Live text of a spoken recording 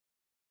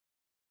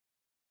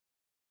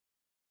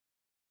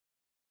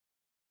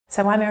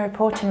So I'm a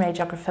reporting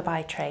radiographer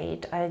by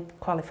trade. I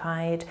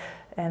qualified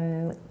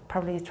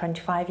probably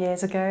 25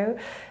 years ago,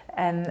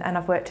 and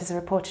I've worked as a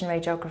reporting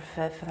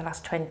radiographer for the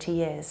last 20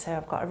 years. So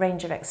I've got a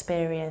range of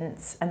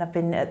experience, and I've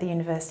been at the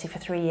university for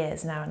 3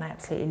 years now, and I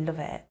absolutely love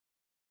it.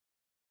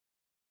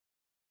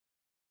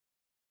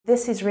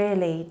 This is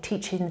really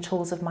teaching the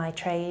tools of my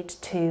trade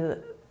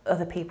to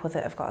other people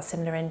that have got a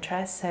similar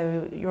interest,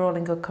 so you're all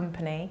in good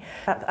company.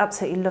 I've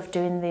absolutely loved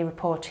doing the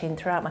reporting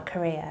throughout my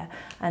career,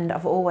 and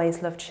I've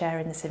always loved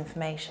sharing this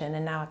information,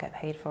 and now I get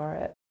paid for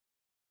it.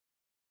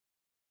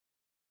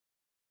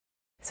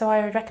 So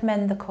I would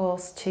recommend the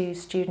course to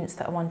students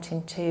that are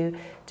wanting to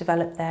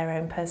develop their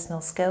own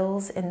personal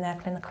skills in their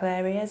clinical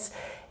areas.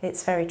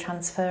 It's very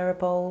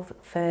transferable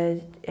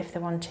for if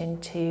they're wanting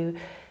to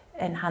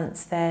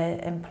enhance their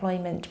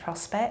employment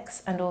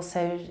prospects, and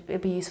also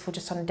it'd be useful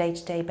just on a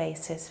day-to-day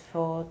basis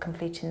for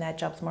completing their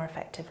jobs more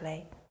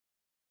effectively.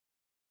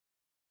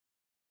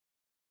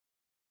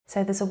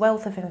 So there's a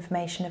wealth of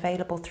information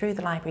available through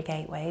the Library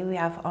Gateway. We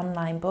have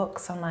online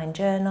books, online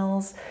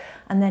journals,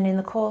 and then in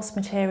the course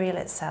material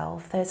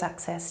itself there's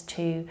access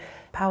to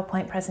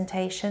PowerPoint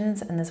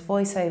presentations, and there's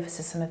voiceovers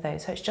to some of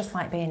those, so it's just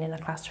like being in a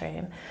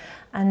classroom.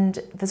 And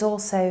there's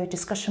also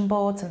discussion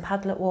boards and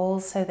Padlet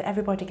walls so that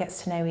everybody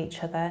gets to know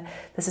each other.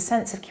 There's a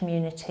sense of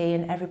community,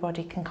 and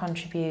everybody can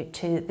contribute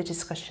to the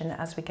discussion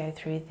as we go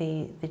through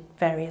the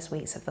various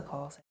weeks of the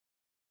course.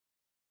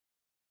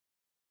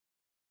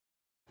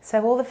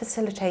 So all the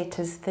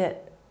facilitators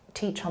that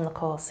teach on the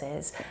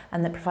courses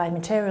and that provide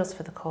materials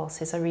for the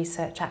courses are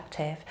research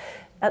active.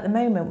 At the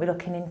moment we're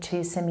looking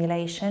into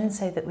simulation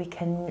so that we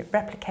can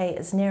replicate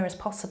as near as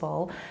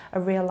possible a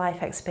real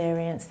life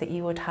experience that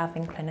you would have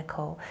in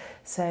clinical.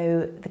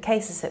 So the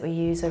cases that we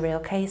use are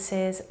real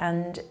cases,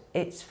 and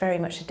it's very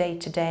much a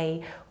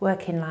day-to-day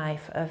working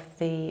life of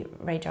the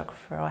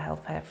radiographer or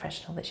healthcare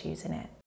professional that's using it.